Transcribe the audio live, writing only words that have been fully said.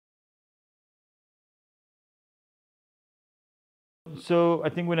So I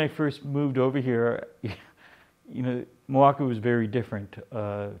think when I first moved over here, Milwaukee was very different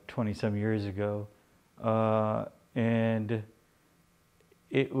 20 some years ago. And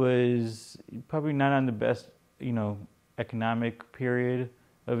it was probably not on the best, economic period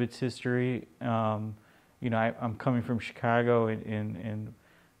of its history. I'm coming from Chicago, and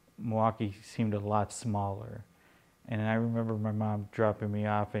Milwaukee seemed a lot smaller. And I remember my mom dropping me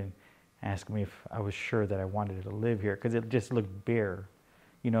off and asking me if I was sure that I wanted to live here because it just looked bare,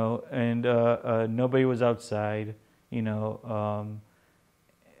 and nobody was outside,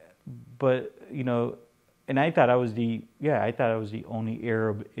 but and I thought I was the only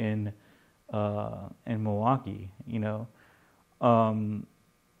Arab in Milwaukee,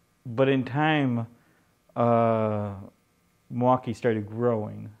 but in time, Milwaukee started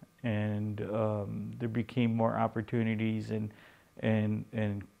growing, and there became more opportunities and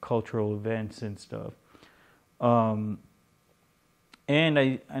cultural events and stuff. And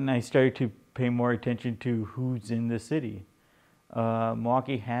I started to pay more attention to who's in the city.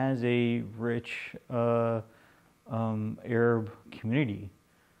 Milwaukee has a rich Arab community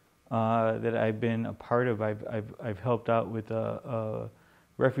that I've been a part of. I've helped out with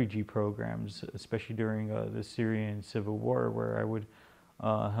refugee programs, especially during the Syrian civil war, where I would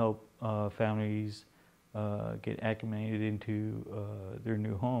help families get acclimated into their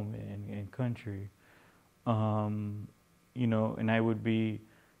new home and country. And I would be,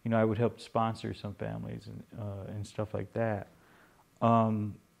 I would help sponsor some families and stuff like that.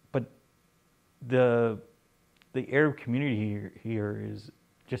 But the Arab community here is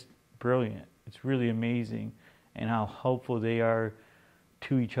just brilliant. It's really amazing, and how helpful they are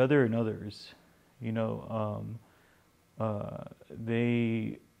to each other and others.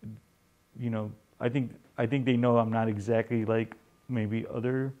 They, I think they know I'm not exactly like maybe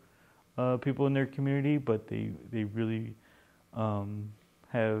other people in their community, but they really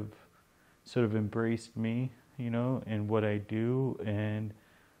have sort of embraced me, and what I do, and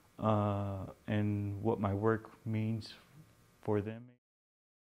what my work means for them.